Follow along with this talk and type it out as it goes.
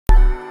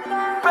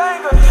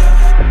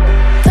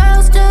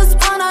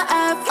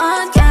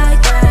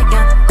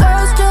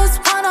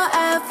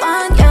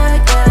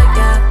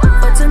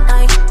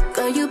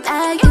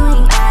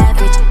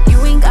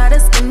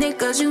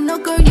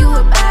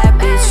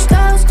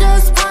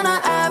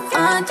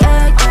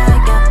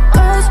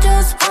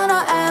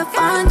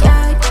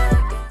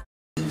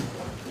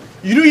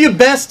your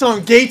best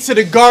on Gates of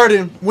the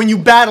Garden when you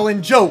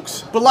battling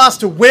jokes, but lost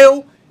to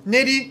Will,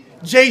 Nitty,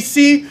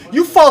 JC.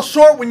 You fall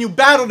short when you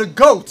battle the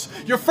GOATs.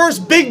 Your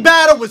first big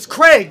battle was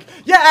Craig.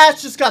 Your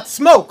ass just got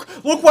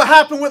smoked. Look what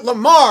happened with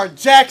Lamar,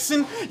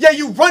 Jackson. Yeah,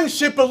 you run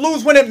shit but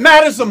lose when it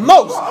matters the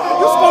most.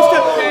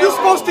 You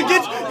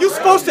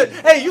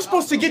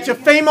supposed to get your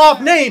fame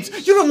off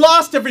names. You done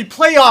lost every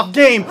playoff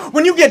game.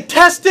 When you get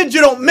tested,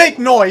 you don't make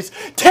noise.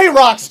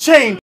 Tay-Rock's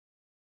chain.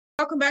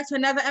 Welcome back to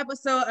another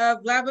episode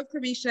of Live with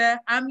Carisha.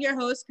 I'm your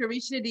host,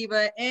 Carisha the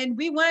Diva, and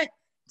we went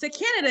to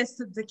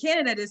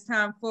Canada this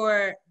time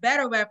for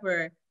battle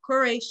rapper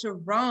Corey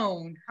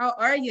Sharon. How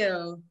are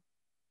you?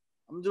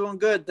 I'm doing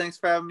good. Thanks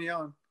for having me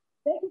on.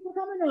 Thank you for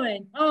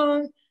coming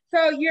on.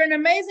 So you're an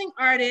amazing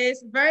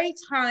artist, very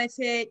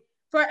talented.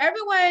 For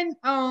everyone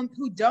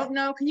who don't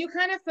know, can you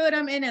kind of fill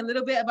them in a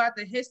little bit about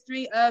the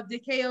history of the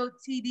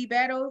KOTD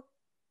battle?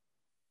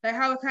 Like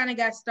how it kind of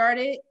got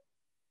started?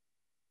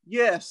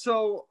 Yeah,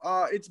 so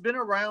it's been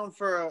around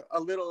for a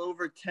little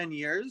over 10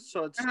 years.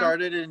 So it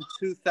started in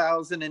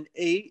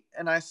 2008,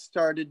 and I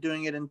started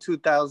doing it in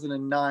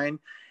 2009.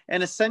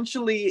 And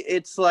essentially,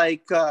 it's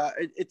like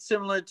it's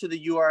similar to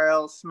the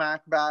URL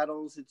Smack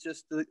battles. It's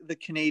just the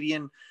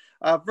Canadian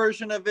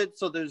version of it.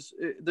 So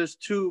there's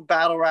two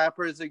battle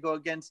rappers that go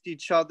against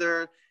each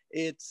other.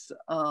 It's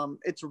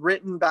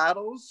written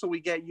battles, so we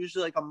get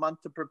usually like a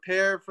month to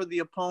prepare for the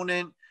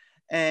opponent.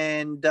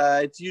 And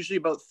it's usually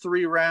about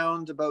 3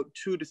 rounds, about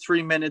 2 to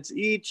 3 minutes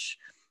each.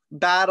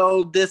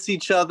 Battle, diss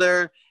each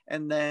other,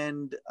 and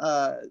then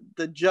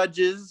the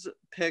judges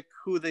pick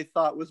who they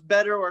thought was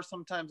better, or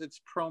sometimes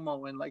it's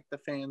promo and like the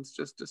fans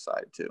just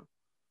decide to.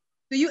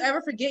 Do you ever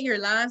forget your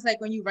lines,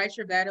 like when you write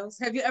your battles?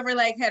 Have you ever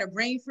like had a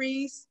brain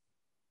freeze?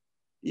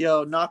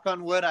 Yo, knock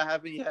on wood, I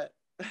haven't yet.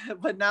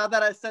 But now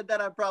that I said that,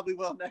 I probably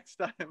will next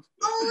time.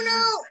 Oh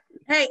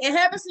no! Hey, it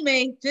happens to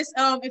me. Just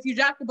if you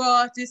drop the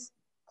ball, just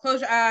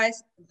close your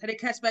eyes, let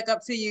it catch back up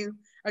to you,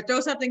 or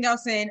throw something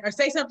else in, or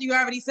say something you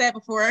already said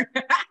before.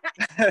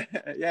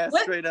 Yeah,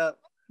 straight up.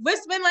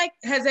 What's been like,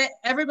 has it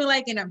ever been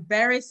like an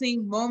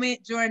embarrassing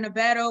moment during the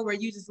battle where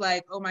you just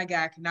like, oh my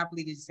God, I cannot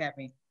believe this just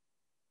happened?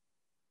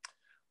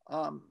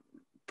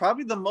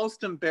 Probably the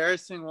most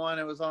embarrassing one,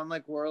 it was on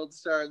like World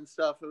Star and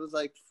stuff. It was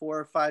like 4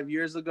 or 5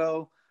 years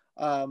ago.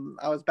 I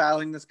was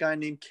battling this guy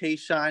named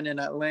K-Shine in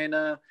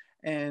Atlanta.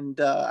 And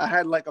I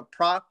had like a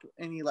prop,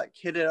 and he like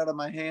hit it out of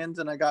my hands,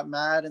 and I got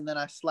mad, and then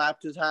I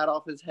slapped his hat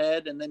off his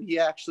head, and then he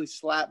actually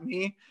slapped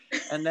me,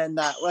 and then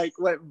that like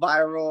went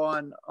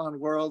viral on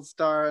World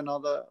Star and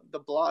all the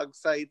blog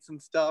sites and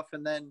stuff.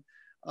 And then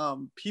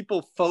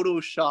people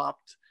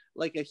photoshopped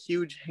like a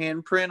huge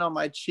handprint on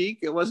my cheek.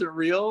 It wasn't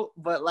real,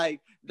 but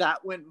like that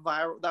went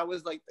viral. That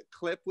was like the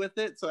clip with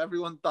it, so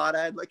everyone thought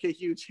I had like a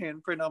huge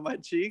handprint on my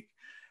cheek.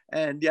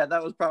 And yeah,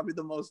 that was probably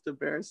the most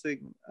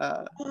embarrassing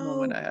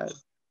moment I had.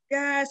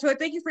 Yeah, so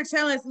thank you for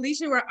telling us. At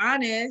least you were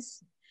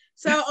honest.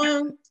 So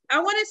I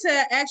wanted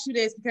to ask you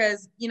this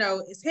because, you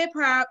know, it's hip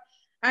hop.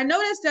 I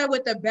noticed that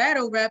with the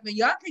battle rap, and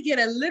y'all could get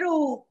a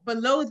little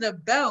below the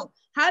belt.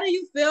 How do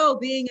you feel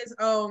being as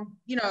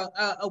you know,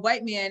 a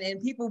white man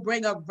and people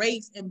bring up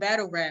race in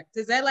battle rap?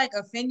 Does that like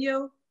offend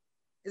you?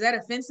 Is that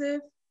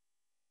offensive?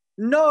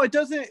 No, it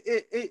doesn't.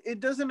 It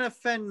doesn't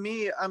offend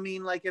me. I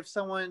mean, like if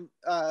someone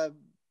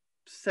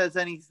says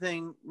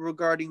anything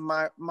regarding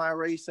my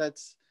race,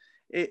 that's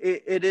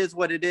it is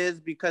what it is,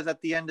 because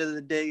at the end of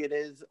the day it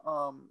is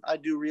I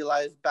do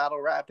realize battle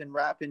rap and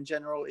rap in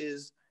general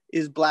is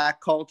Black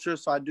culture.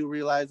 So I do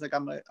realize like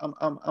I'm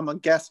a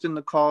guest in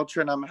the culture,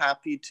 and I'm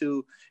happy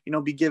to, you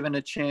know, be given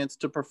a chance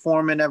to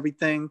perform and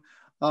everything.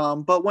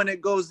 But when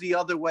it goes the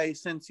other way,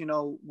 since, you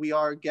know, we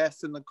are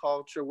guests in the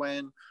culture,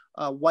 when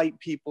white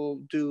people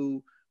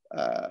do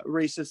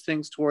racist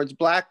things towards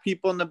Black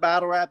people in the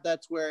battle rap,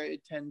 that's where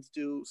it tends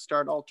to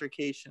start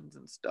altercations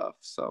and stuff.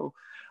 So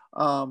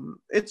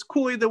it's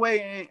cool either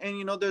way. And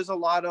you know, there's a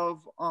lot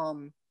of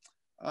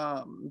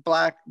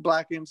black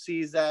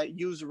MCs that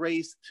use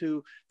race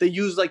they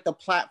use like the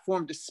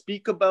platform to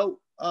speak about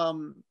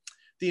the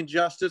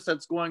injustice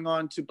that's going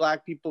on to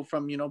Black people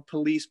from, you know,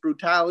 police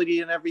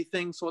brutality and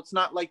everything. So it's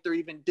not like they're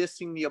even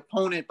dissing the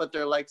opponent, but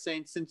they're like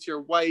saying, since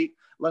you're white,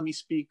 let me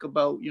speak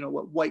about, you know,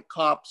 what white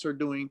cops are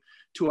doing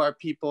to our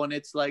people. And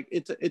it's like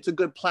it's a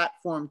good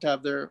platform to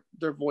have their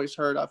voice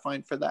heard, I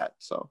find, for that.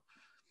 So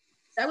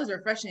that was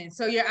refreshing.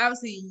 So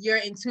you're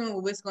in tune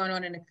with what's going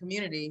on in the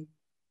community.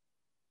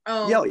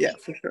 Yeah,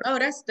 for sure. Oh,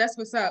 that's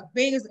what's up.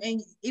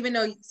 And even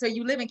though, so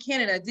you live in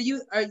Canada, do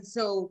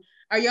y'all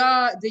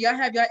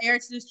have y'all air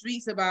to the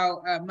streets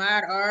about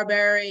Ahmaud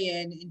Arbery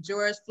and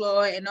George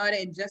Floyd and all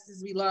the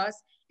injustice we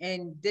lost,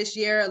 and this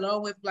year,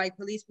 along with like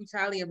police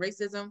brutality and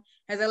racism,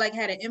 has it like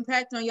had an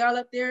impact on y'all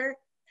up there?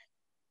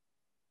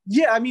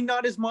 Yeah, I mean,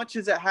 not as much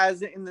as it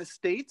has in the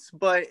States,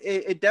 but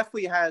it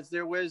definitely has.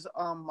 There was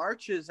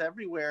marches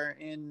everywhere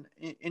in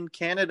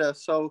Canada.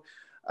 So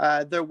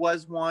there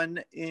was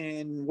one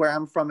in where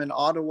I'm from in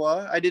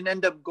Ottawa. I didn't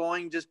end up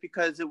going just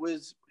because it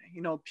was,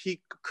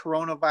 peak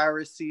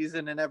coronavirus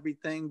season and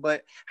everything,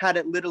 but had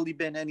it literally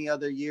been any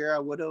other year, I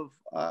would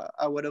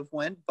have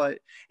went. But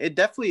it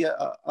definitely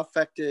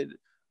affected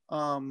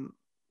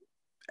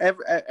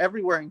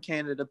everywhere in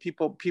Canada.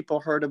 People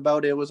heard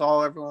about it. It was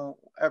all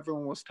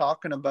everyone was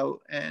talking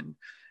about, and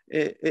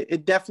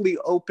it definitely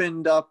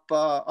opened up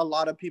a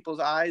lot of people's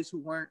eyes who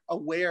weren't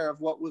aware of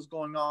what was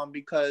going on,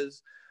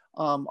 because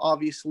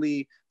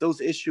obviously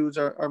those issues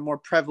are more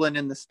prevalent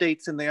in the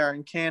States than they are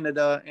in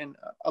Canada, and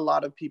a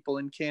lot of people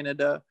in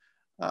Canada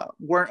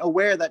weren't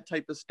aware that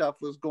type of stuff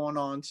was going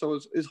on. So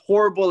as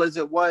horrible as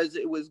it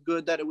was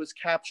good that it was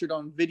captured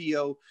on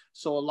video,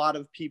 so a lot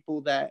of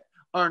people that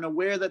aren't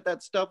aware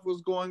that stuff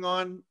was going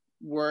on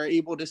were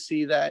able to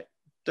see that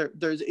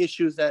there's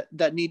issues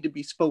that need to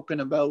be spoken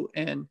about.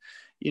 And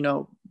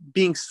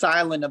being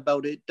silent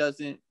about it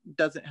doesn't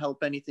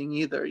help anything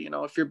either.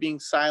 If you're being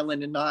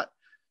silent and not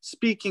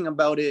speaking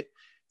about it,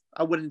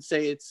 I wouldn't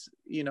say it's,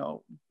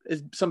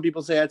 as some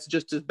people say, it's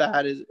just as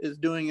bad as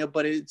doing it,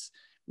 but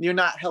you're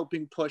not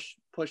helping push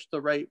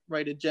the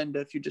right agenda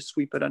if you just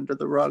sweep it under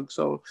the rug.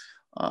 So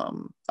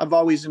I've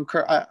always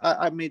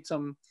I've made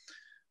some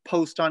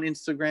posts on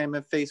Instagram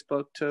and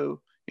Facebook to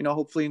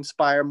hopefully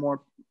inspire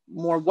more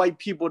white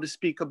people to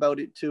speak about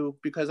it too,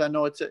 because I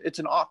know it's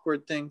an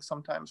awkward thing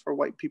sometimes for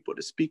white people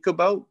to speak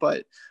about,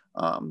 but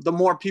the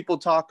more people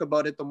talk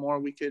about it, the more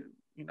we could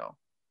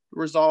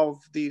resolve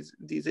these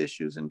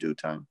issues in due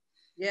time.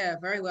 Yeah,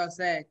 very well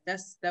said.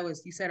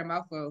 You said a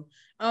mouthful.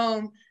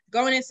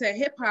 Going into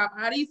hip hop,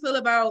 how do you feel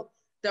about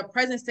the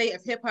present state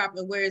of hip hop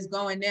and where it's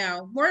going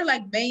now? More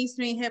like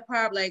mainstream hip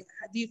hop. Like,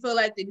 do you feel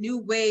like the new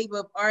wave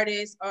of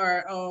artists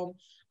are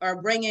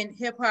bringing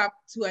hip hop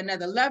to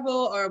another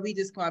level, or are we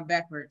just going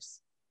backwards?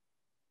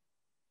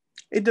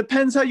 It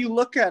depends how you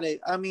look at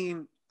it. I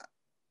mean,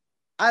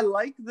 I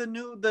like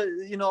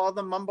all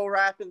the mumble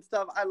rap and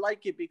stuff. I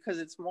like it because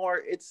it's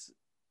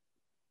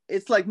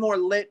like more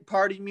lit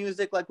party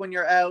music. Like when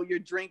you're out, you're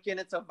drinking,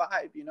 it's a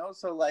vibe,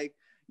 so like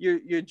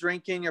you're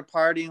drinking, you're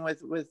partying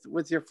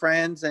with your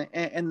friends,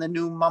 and the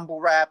new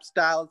mumble rap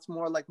style, it's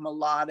more like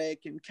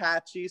melodic and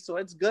catchy, so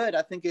it's good.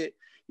 I think a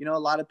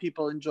lot of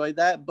people enjoy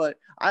that. But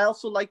I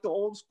also like the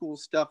old school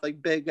stuff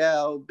like Big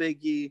L,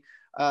 Biggie,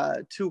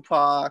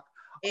 Tupac,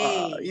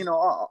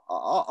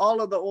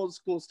 all of the old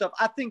school stuff.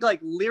 I think like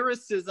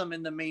lyricism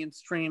in the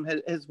mainstream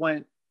has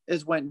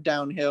went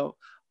downhill,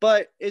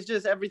 but it's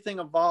just everything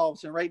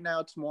evolves, and right now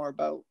it's more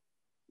about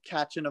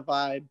catching a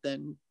vibe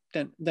than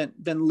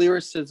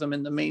lyricism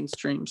in the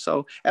mainstream.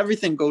 So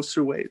everything goes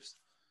through waves.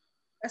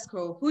 That's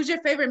cool. Who's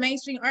your favorite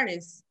mainstream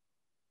artist?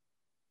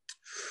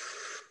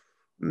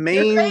 Your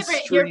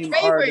favorite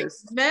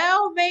artist.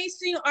 Male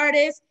mainstream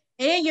artist,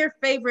 and your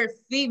favorite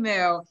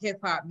female hip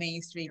hop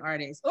mainstream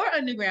artist or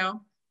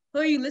underground. Who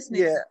are you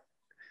listening to?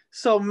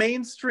 So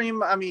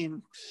mainstream, I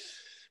mean,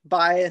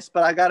 biased,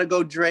 but I gotta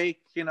go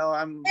Drake.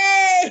 I'm.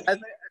 Hey!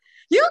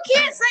 You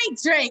can't say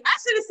Drake. I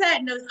should have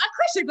said no. Of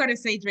course you're gonna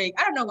say Drake.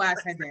 I don't know why I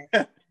said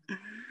that.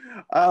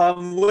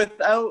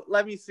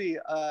 Let me see.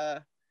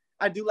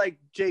 I do like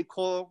J.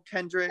 Cole,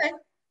 Kendrick.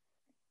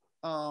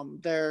 Okay.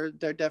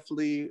 They're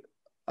definitely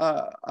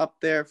up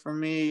there for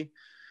me.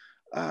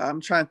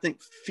 I'm trying to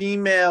think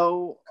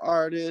female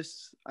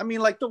artists. I mean,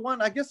 like the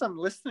one I guess I'm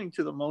listening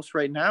to the most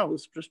right now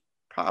is just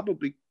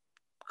probably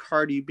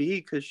Cardi B,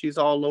 because she's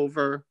all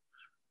over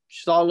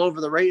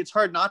the radio. It's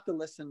hard not to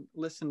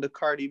listen to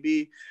Cardi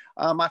B.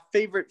 My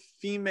favorite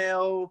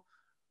female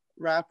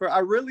rapper, I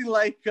really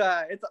like,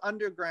 it's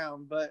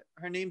underground, but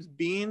her name's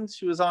Beans.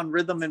 She was on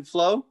Rhythm and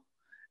Flow,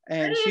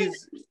 and I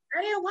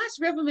didn't watch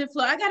Rhythm and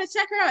Flow. I gotta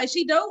check her out. Is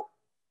she dope?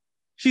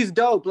 She's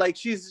dope. Like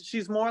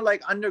she's more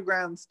like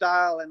underground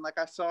style, and like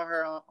I saw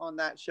her on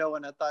that show,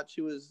 and I thought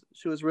she was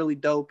really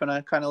dope, and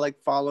I kind of like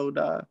followed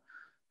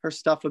her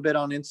stuff a bit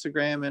on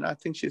Instagram, and I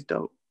think she's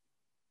dope.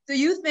 Do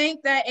you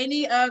think that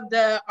any of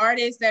the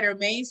artists that are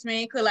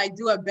mainstream could like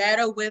do a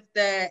battle with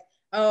the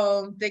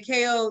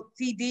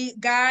KOTD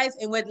guys,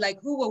 and with like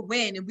who will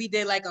win? And we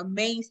did like a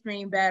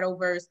mainstream battle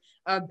versus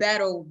a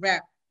battle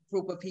rap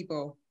group of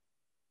people.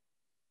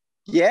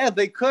 Yeah,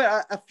 they could.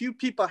 A few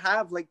people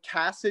have, like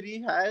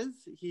Cassidy has.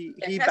 He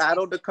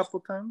battled a couple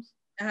times.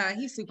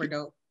 He's super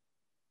dope.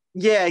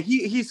 Yeah,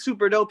 he's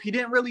super dope. He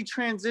didn't really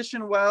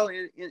transition well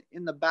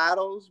in the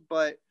battles,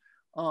 but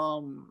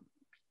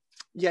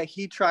yeah,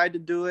 he tried to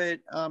do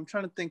it. I'm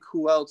trying to think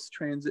who else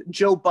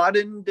Joe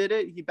Budden did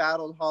it. He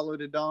battled Hollow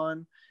Da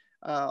Don.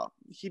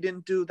 He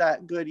didn't do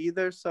that good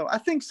either. So I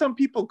think some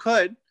people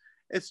could.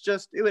 It's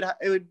just it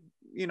would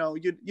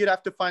you'd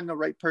have to find the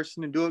right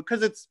person to do it,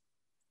 because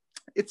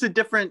it's a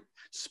different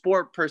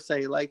sport per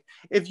se. Like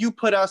if you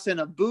put us in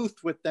a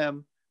booth with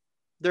them,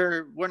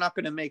 we're not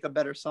going to make a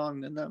better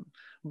song than them.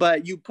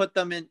 But you put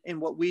them in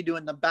what we do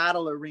in the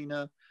battle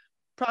arena,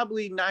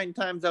 probably 9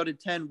 times out of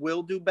 10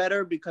 will do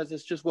better, because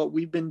it's just what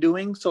we've been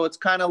doing. So it's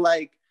kind of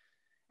like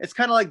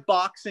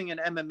boxing and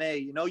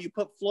MMA. You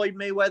put Floyd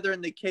Mayweather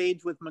in the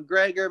cage with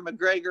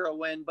McGregor will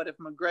win. But if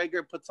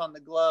McGregor puts on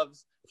the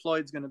gloves,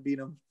 Floyd's going to beat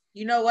him.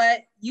 You know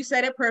what? You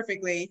said it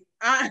perfectly.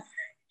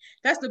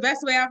 That's the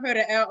best way I've heard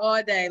it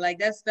all day. Like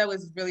that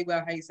was really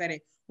well how you said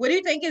it. What do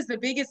you think is the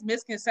biggest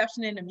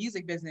misconception in the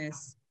music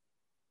business?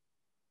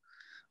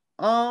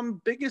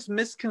 Biggest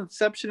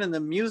misconception in the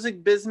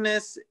music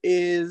business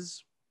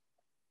is,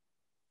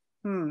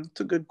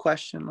 it's a good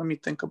question. Let me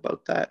think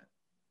about that.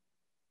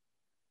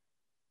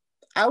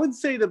 I would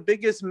say the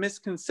biggest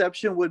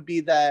misconception would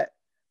be that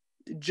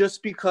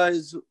just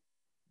because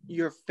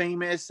you're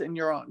famous and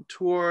you're on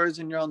tours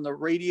and you're on the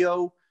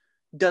radio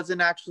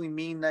doesn't actually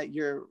mean that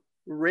you're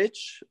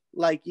rich.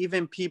 Like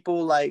even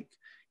people like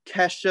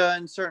Kesha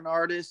and certain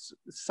artists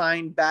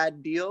sign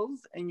bad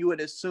deals, and you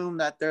would assume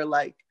that they're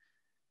like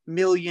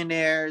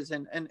millionaires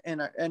and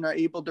are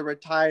able to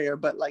retire,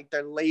 but like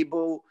their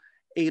label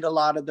ate a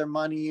lot of their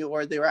money,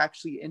 or they were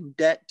actually in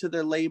debt to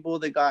their label.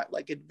 They got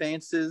like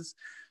advances.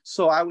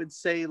 So I would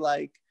say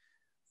like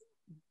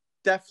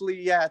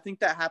definitely, yeah, I think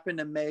that happened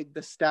to Meg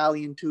the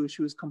Stallion too.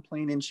 She was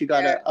complaining she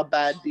got a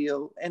bad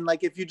deal. And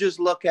like if you just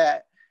look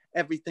at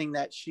everything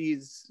that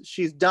she's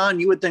done,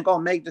 you would think, oh,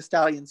 Meg the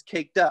Stallion's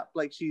caked up.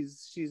 Like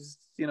she's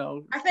you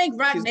know. I think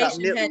Rock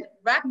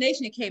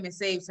Nation came and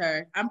saved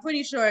her. I'm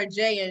pretty sure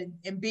Jay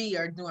and B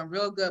are doing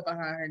real good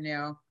behind her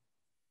now.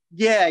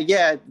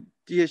 Yeah,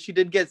 she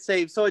did get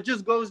saved. So it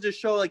just goes to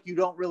show like you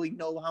don't really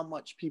know how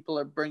much people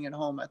are bringing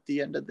home at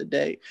the end of the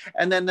day.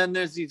 And then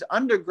there's these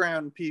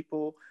underground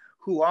people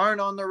who aren't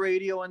on the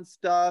radio and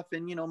stuff,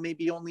 and you know,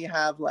 maybe only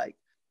have like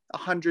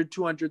 100,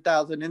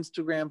 200,000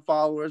 Instagram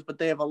followers, but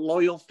they have a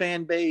loyal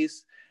fan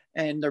base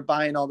and they're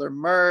buying all their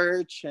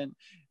merch, and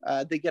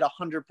they get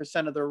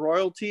 100% of their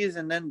royalties.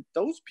 And then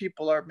those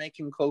people are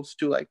making close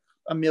to like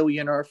 $1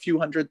 million or a few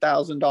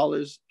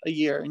 $100,000 a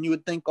year. And you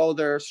would think, oh,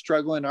 they're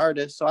struggling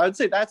artists. So I would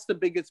say that's the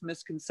biggest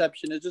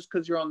misconception, is just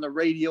because you're on the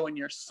radio and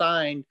you're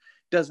signed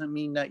doesn't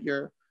mean that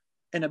you're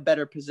in a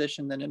better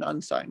position than an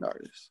unsigned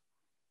artist.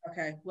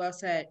 Okay, well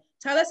said.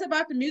 Tell us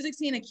about the music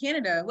scene in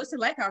Canada. What's it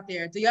like out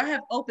there? Do y'all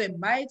have open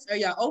mics? Are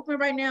y'all open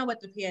right now with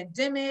the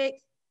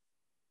pandemic?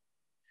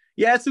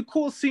 Yeah, it's a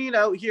cool scene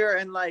out here.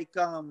 And like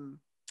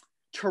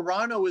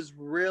Toronto is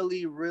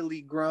really,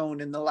 really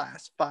grown in the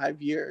last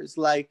 5 years.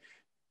 Like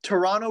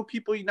Toronto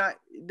people,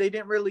 they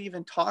didn't really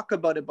even talk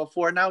about it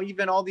before. Now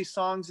even all these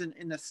songs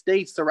in the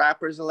States, the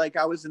rappers are like,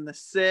 I was in the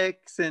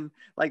Six, and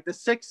like the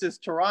Six is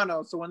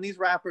Toronto. So when these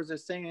rappers are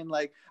saying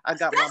like, I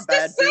got my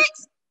bad bitch.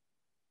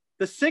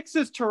 The Six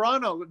is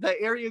Toronto, the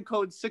area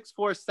code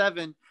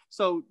 647.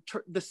 So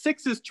the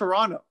Six is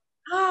Toronto.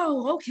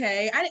 Oh,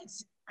 okay. I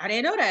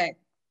didn't know that.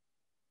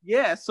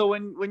 Yeah. So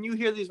when you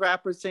hear these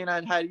rappers saying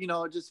I had,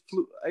 just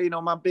flew,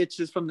 my bitch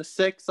is from the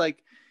Six,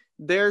 like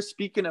they're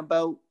speaking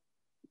about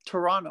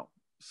Toronto.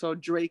 So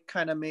Drake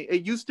kind of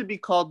it used to be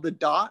called the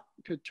Dot,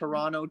 to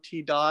Toronto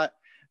T Dot,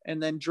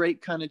 and then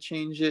Drake kind of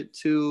changed it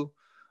to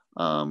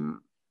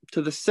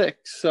the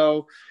Six.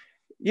 So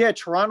yeah,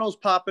 Toronto's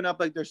popping up.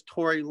 Like there's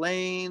Tory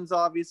Lanez,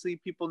 obviously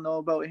people know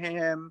about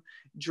him,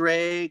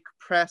 Drake,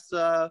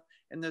 Pressa,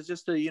 and there's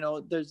just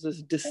there's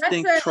this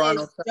distinct Pressa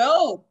Toronto. Is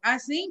dope. I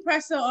seen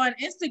Pressa on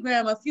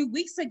Instagram a few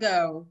weeks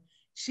ago.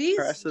 She's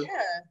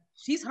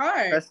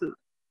hard. Pressa,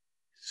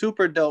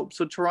 super dope.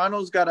 So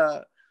Toronto's got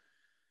a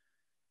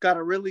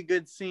really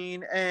good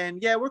scene,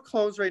 and yeah, we're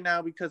closed right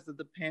now because of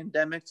the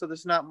pandemic, so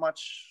there's not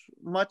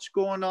much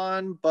going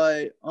on.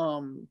 But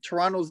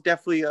Toronto's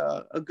definitely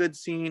a good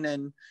scene,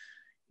 and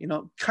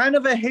kind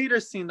of a hater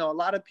scene though. A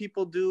lot of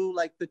people do,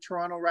 like the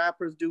Toronto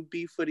rappers do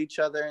beef with each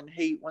other and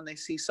hate when they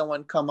see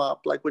someone come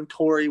up. Like when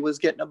Tory was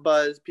getting a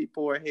buzz,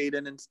 people were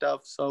hating and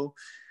stuff. So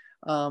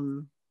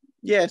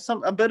yeah,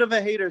 a bit of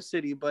a hater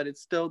city, but it's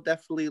still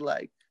definitely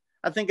like,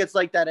 I think it's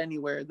like that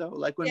anywhere though.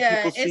 Like when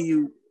people see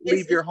you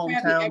leave your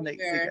hometown, they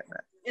get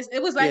that. It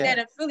was like that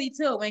in Philly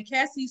too. When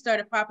Cassie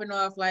started popping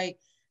off, like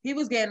he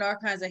was getting all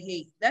kinds of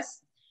hate.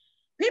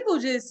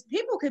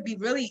 People could be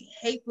really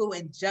hateful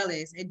and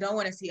jealous and don't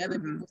want to see other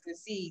people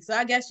succeed. So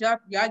I guess y'all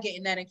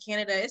getting that in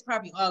Canada. It's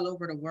probably all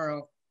over the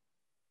world.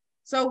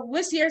 So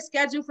what's your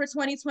schedule for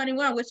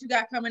 2021? What you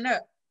got coming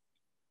up?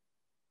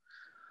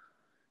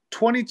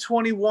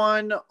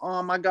 2021,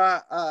 I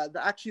got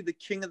the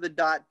King of the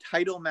Dot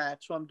title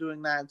match. So I'm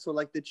doing that. So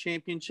like the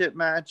championship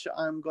match,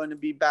 I'm going to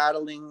be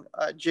battling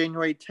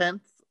January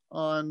 10th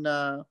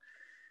on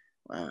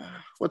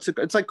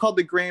it's like called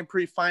the Grand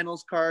Prix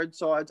Finals card.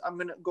 So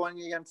I'm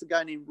going against a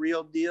guy named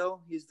Real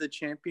Deal. He's the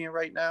champion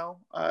right now.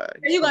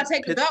 You're gonna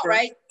take the belt,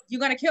 right? You're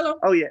gonna kill him?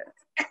 Oh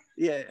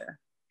yeah,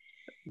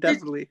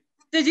 definitely.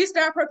 Did you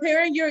start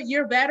preparing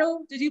your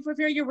battle? Did you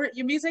prepare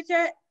your music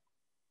yet?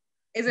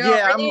 Is it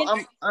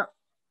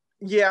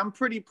I'm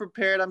pretty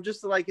prepared. I'm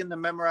just like in the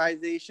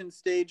memorization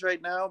stage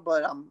right now,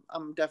 but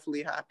I'm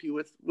definitely happy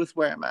with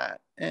where I'm at.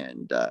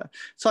 And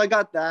so I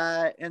got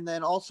that. And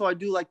then also I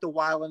do like the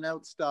Wild 'N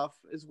Out stuff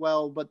as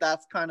well, but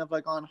that's kind of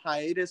like on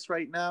hiatus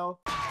right now.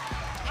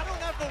 I don't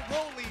have a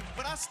rollie,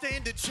 but I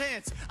stand a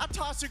chance. I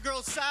toss a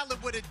girl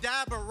salad with a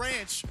dab of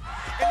ranch.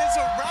 And as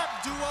a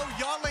rap duo,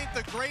 y'all ain't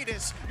the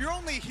greatest. You're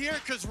only here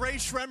because Ray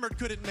Shremmer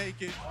couldn't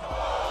make it.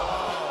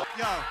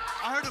 Yo,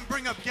 I heard him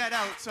bring up Get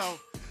Out, so...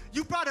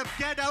 You brought up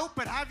Get Out,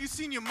 but have you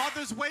seen your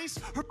mother's waist?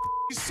 Her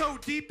so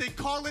deep they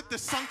call it the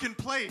sunken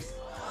place.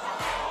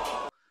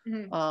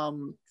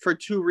 For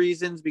two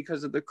reasons,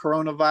 because of the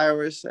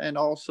coronavirus, and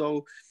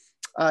also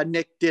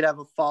Nick did have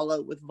a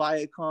fallout with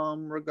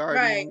Viacom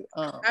regarding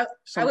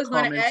some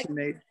comments he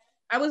made.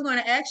 I was going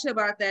to ask you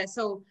about that.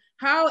 So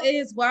how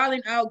is Wild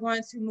 'N Out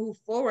going to move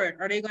forward?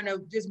 Are they going to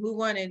just move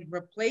on and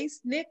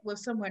replace Nick with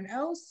someone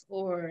else,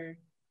 or?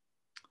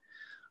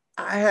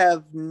 I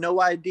have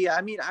no idea.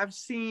 I mean, I've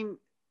seen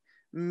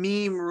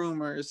meme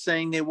rumors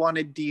saying they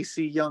wanted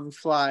DC Young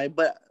Fly,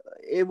 but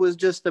it was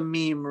just a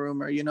meme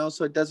rumor, you know,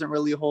 so it doesn't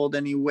really hold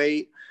any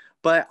weight.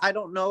 But I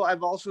don't know.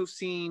 I've also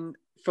seen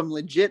from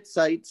legit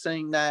sites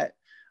saying that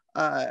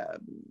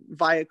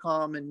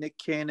Viacom and Nick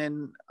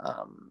Cannon,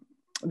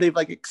 they've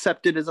like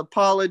accepted his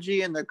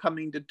apology and they're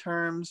coming to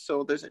terms.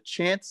 So there's a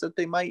chance that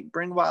they might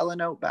bring Wild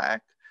 'N Out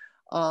back.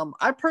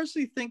 I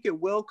personally think it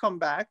will come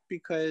back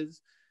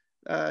because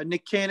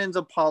Nick Cannon's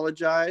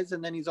apologized,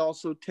 and then he's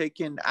also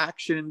taken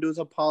action into his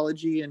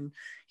apology, and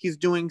he's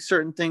doing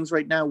certain things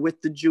right now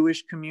with the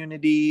Jewish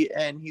community,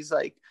 and he's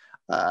like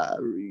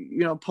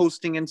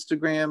posting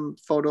Instagram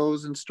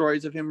photos and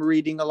stories of him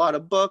reading a lot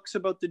of books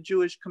about the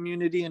Jewish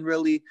community and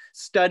really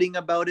studying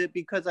about it,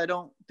 because I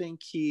don't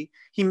think he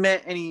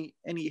meant any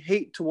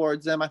hate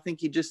towards them. I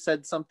think he just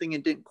said something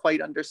and didn't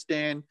quite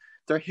understand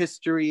their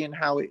history and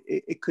how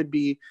it could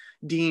be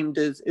deemed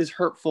as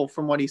hurtful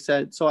from what he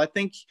said. So I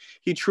think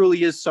he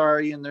truly is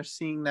sorry, and they're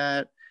seeing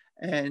that.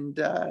 And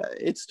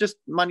it's just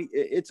money.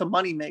 It's a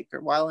money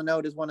maker. Wild 'N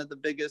Out is one of the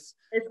biggest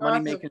money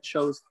making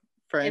shows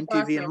for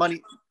MTV,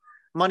 and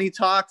money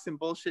talks and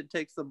bullshit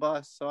takes the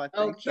bus. So I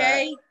think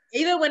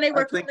even when they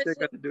were coming they're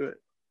going to do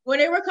it. When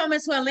they were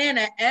coming to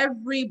Atlanta,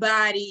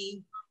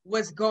 everybody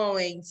was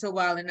going to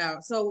Wild 'N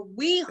Out. So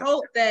we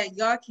hope that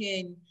y'all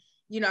can,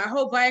 I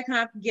hope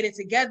Viacom can get it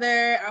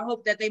together. I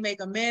hope that they make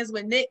amends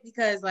with Nick,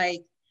 because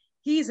like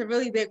he's a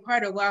really big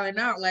part of Wild 'N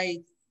Out.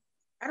 Like,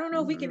 I don't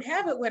know if we can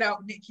have it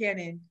without Nick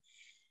Cannon.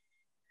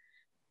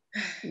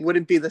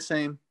 Wouldn't be the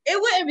same.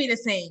 It wouldn't be the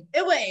same.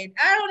 It wouldn't.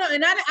 I don't know.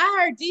 And I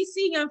heard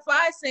DC Young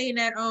Fly saying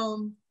that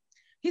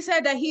he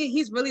said that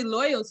he's really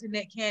loyal to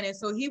Nick Cannon,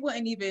 so he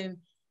wouldn't even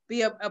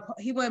be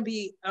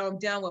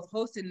down with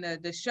hosting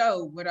the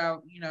show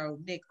without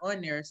Nick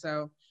on there.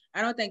 So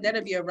I don't think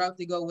that'd be a route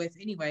to go with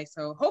anyway.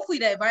 So hopefully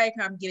that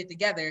Viacom get it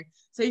together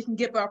so you can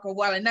get back on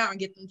Wild 'N Out and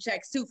get them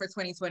checks too for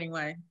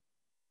 2021.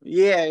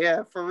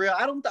 Yeah, for real.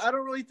 I don't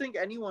really think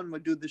anyone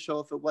would do the show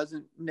if it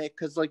wasn't Nick,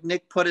 because like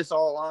Nick put us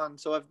all on.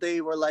 So if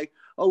they were like,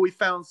 oh, we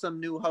found some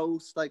new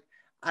host, like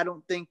I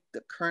don't think the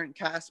current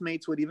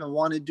castmates would even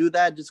want to do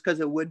that, just because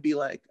it would be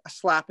like a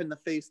slap in the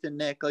face to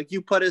Nick. Like,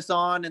 you put us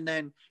on and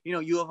then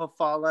you have a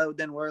fallout,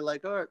 then we're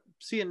like, all right,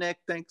 see you, Nick,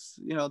 thanks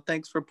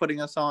thanks for putting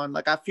us on.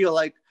 Like, I feel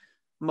like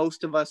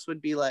most of us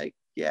would be like,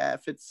 yeah,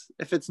 if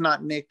it's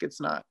not Nick,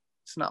 it's not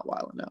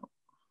Wild 'N Out.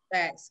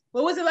 Thanks.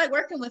 What was it like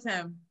working with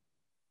him?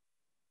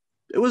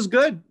 It was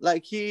good.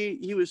 Like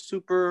he was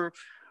super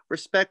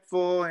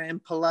respectful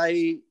and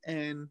polite,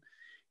 and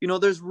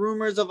there's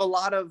rumors of a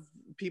lot of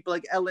people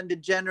like Ellen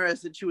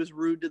DeGeneres that she was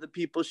rude to the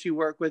people she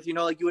worked with,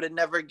 like you would have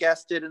never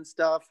guessed it and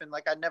stuff. And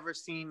like, I'd never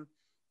seen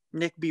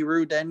Nick be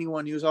rude to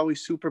anyone. He was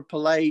always super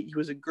polite. He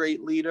was a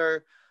great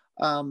leader.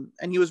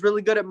 And he was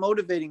really good at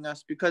motivating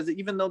us, because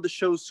even though the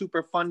show's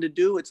super fun to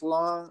do, it's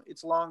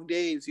long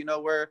days.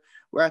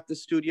 We're at the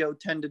studio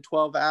 10 to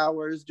 12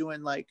 hours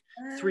doing like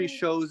 3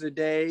 shows a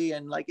day,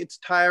 and like it's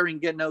tiring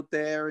getting out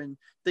there and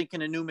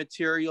thinking of new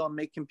material and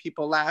making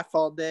people laugh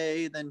all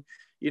day. Then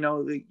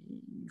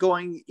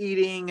going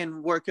eating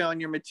and working on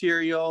your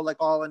material, like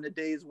all in a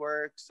day's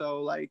work.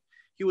 So like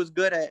he was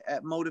good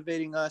at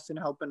motivating us and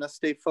helping us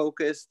stay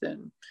focused,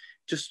 and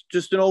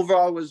just an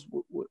overall was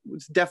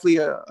definitely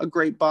a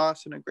great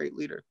boss and a great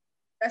leader.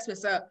 That's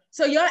what's up.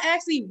 So y'all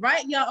actually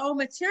write your own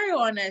material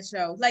on that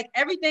show? Like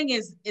everything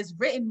is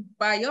written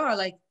by y'all,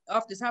 like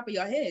off the top of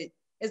your head?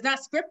 It's not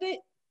scripted?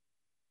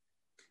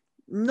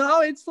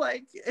 No, it's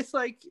like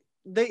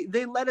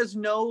they let us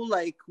know,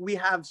 like we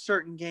have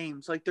certain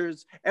games. Like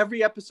there's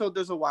every episode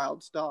there's a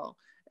wild stall,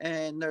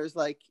 and there's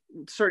like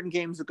certain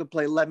games that could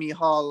play Lemmy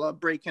Hall,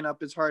 breaking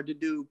up is hard to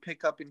do,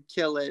 pick up and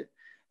kill it.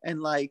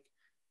 And like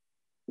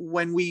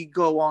when we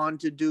go on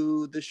to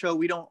do the show,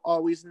 we don't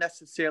always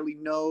necessarily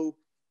know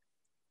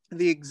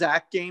the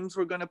exact games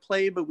we're going to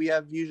play, but we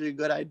have usually a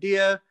good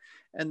idea.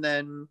 And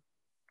then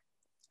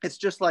it's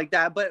just like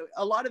that. But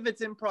a lot of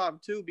it's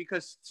improv too,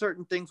 because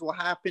certain things will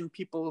happen.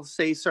 People will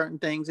say certain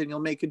things and you'll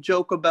make a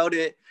joke about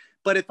it.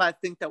 But if I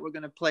think that we're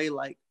going to play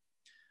like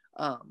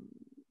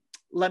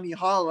Lemmy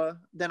Holla,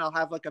 then I'll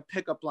have like a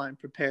pickup line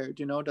prepared,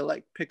 to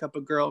like pick up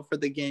a girl for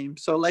the game.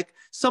 So like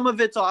some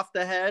of it's off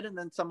the head, and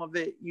then some of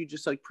it you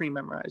just like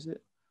pre-memorize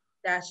it.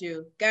 Got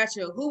you.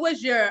 Who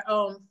was your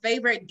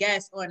favorite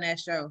guest on that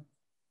show?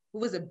 Who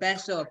was the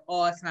best show of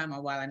all time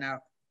on Wild 'N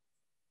Out?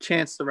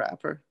 Chance the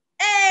Rapper.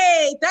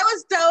 Hey, that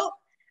was dope.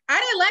 I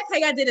didn't like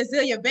how y'all did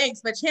Azealia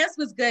Banks, but Chance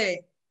was good.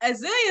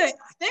 Azealia,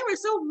 they were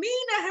so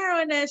mean to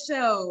her on that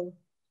show.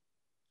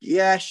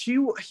 Yeah,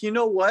 you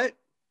know what?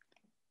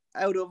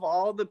 out of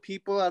all the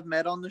people I've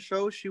met on the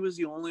show, she was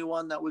the only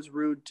one that was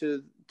rude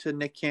to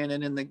Nick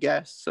Cannon and the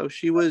guests. So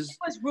she was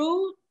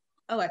rude.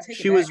 Oh, I take it back.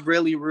 She was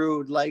really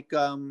rude. Like,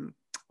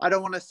 I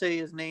don't want to say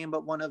his name,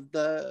 but one of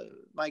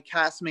my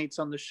castmates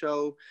on the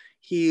show,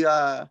 he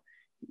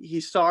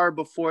saw her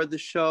before the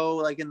show,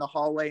 like in the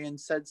hallway, and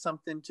said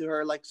something to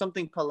her, like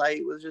something polite.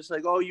 It was just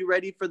like, "Oh, you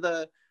ready for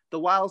the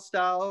wild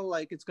style?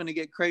 Like it's gonna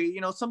get crazy,"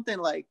 something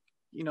like,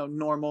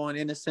 normal and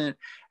innocent.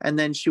 And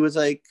then she was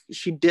like,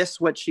 she dissed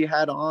what he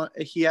had on,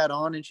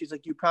 and she's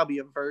like, "You probably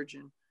a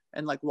virgin,"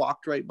 and like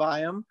walked right by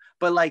him,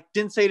 but like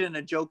didn't say it in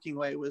a joking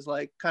way. It was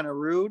like kind of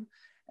rude.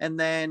 And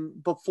then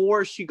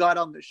before she got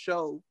on the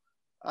show,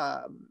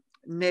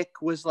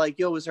 Nick was like,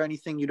 "Yo, is there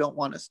anything you don't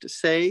want us to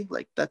say?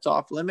 Like that's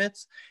off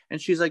limits?"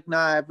 And she's like,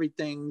 "Nah,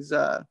 everything's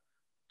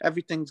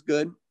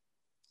good."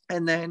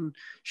 And then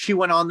she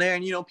went on there,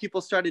 and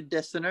people started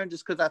dissing her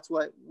just because that's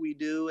what we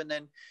do. And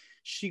then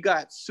she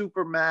got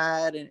super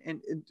mad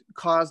and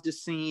caused a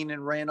scene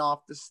and ran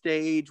off the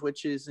stage,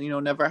 which is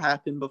never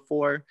happened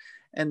before.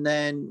 And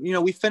then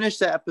we finished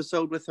the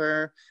episode with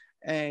her,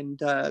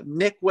 and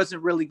Nick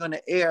wasn't really going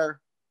to air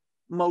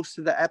most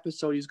of the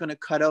episode. He's going to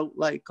cut out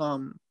like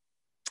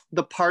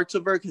the parts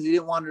of her because he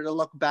didn't want her to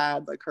look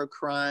bad, like her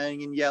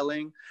crying and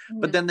yelling. Mm-hmm.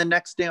 But then the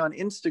next day on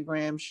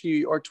Instagram,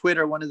 or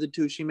Twitter, one of the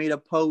two, she made a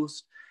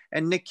post,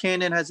 and Nick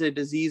Cannon has a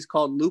disease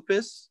called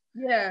lupus.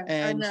 Yeah.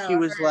 And she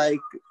was like,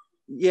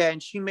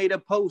 and she made a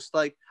post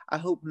like, "I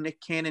hope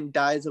Nick Cannon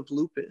dies of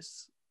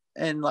lupus."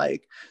 And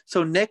like,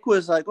 so Nick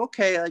was like,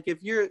 "Okay, like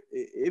if you're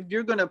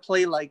going to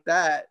play like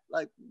that,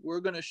 like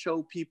we're going to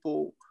show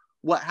people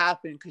what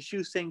happened," because she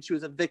was saying she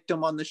was a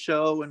victim on the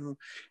show, and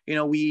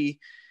we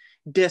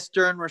dissed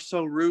her and we're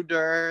so rude to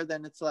her.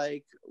 Then it's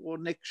like, well,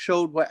 Nick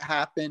showed what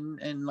happened,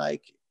 and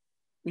like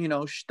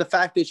the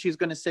fact that she's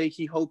going to say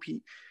he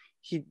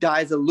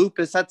dies of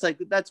lupus,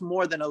 that's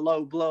more than a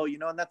low blow,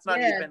 and that's not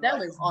even that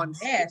was on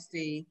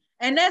nasty.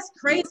 And that's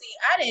crazy.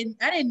 I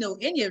didn't know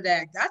any of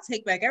that. I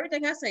take back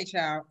everything I say,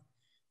 child.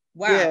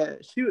 Wow. Yeah,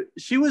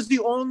 she was the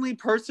only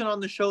person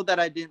on the show that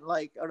I didn't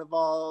like out of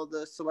all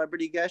the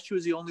celebrity guests. She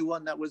was the only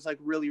one that was like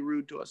really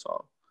rude to us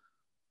all.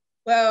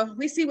 Well,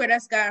 we see where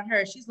that's gotten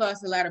her. She's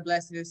lost a lot of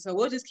blessings, so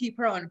we'll just keep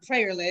her on the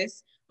player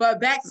list. But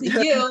back to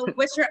you,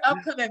 what's your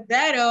upcoming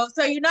battle?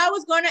 So I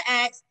was going to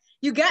ask,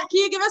 can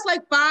you give us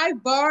like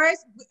 5 bars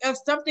of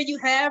something you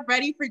have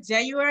ready for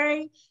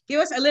January? Give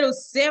us a little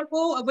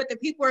sample of what the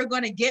people are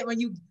going to get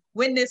when you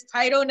win this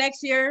title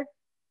next year.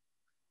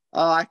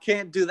 I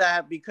can't do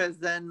that because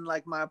then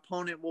like my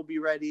opponent will be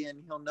ready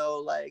and he'll know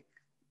like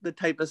the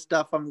type of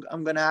stuff I'm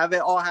going to have.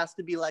 It all has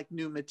to be like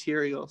new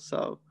material.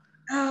 So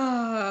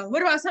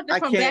what about something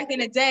from back in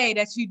the day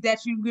that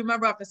you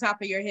remember off the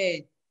top of your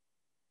head?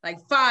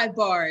 Like 5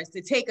 bars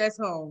to take us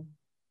home.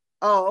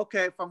 Oh,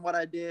 okay. From what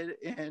I did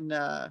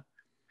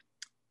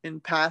in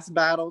past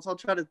battles, I'll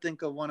try to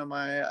think of one of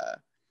my.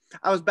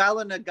 I was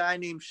battling a guy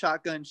named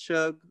Shotgun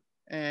Suge,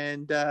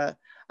 and I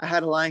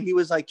had a line. He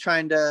was like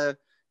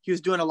he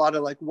was doing a lot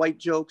of like white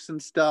jokes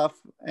and stuff,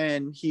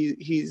 and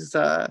he's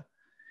kind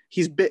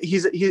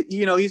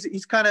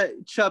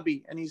of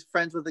chubby, and he's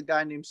friends with a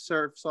guy named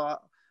Surf. So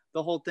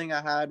the whole thing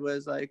I had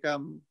was like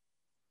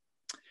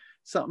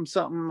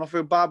something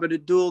for Baba to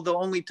Duel. The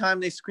only time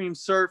they scream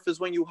surf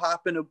is when you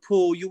hop in a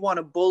pool. You want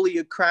to bully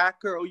a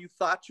cracker, or you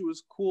thought you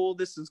was cool.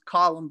 This is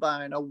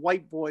Columbine. A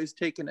white boy's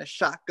taking a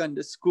shotgun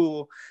to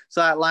school.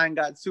 So that line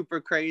got super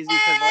crazy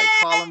because like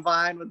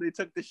Columbine, when they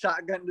took the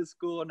shotgun to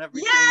school and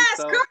everything. Yes,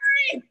 so,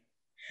 great.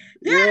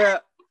 Yeah.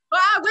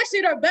 Well, I wish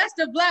you the best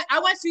of luck. I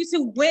want you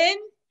to win.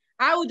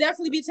 I will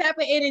definitely be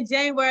tapping in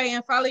January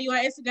and follow you on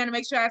Instagram to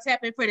make sure I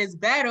tap in for this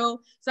battle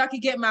so I can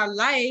get my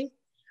life.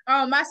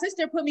 My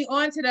sister put me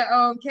on to the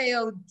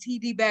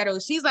KOTD battle.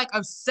 She's like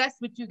obsessed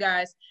with you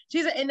guys.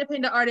 She's an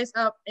independent artist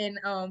up in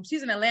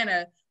she's in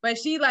Atlanta, but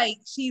she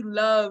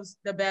loves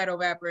the battle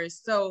rappers.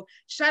 So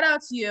shout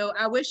out to you.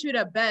 I wish you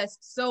the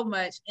best so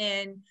much,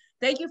 and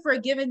thank you for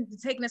taking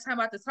this time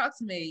out to talk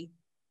to me.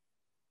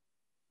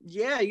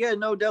 Yeah,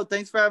 no doubt.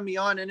 Thanks for having me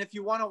on. And if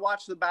you want to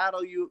watch the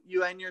battle, you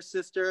and your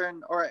sister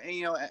or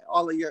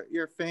all of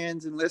your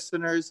fans and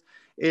listeners,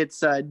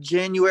 it's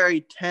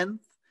January 10th.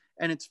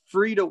 And it's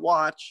free to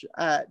watch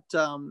at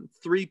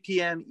 3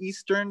 p.m.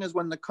 Eastern is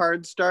when the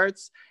card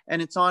starts.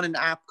 And it's on an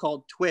app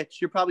called Twitch.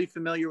 You're probably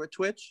familiar with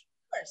Twitch?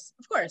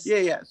 Of course.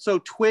 Yeah. So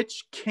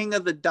Twitch, King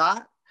of the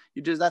Dot.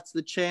 That's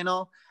the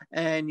channel.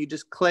 And you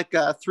just click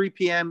 3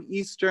 p.m.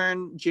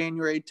 Eastern,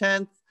 January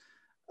 10th.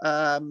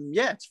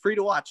 It's free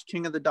to watch.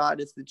 King of the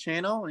Dot is the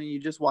channel. And you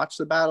just watch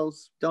the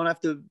battles. Don't have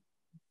to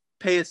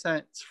pay a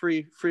cent. It's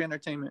free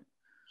entertainment.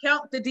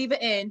 Count the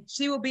diva in.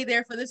 She will be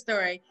there for the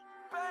story.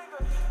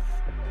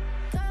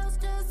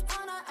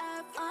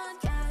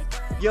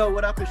 Yo,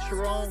 what up? It's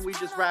Sharon. We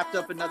just wrapped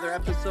up another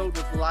episode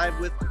with Live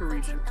with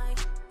Carisha.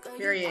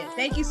 Period.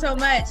 Thank you so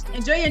much.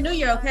 Enjoy your new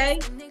year, okay?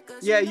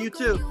 Yeah, you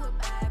too.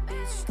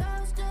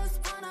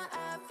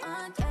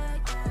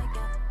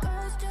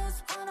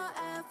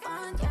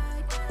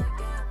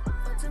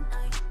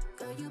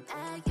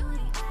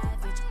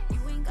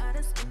 You ain't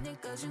gotta spin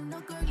it 'cause you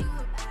know, girl, you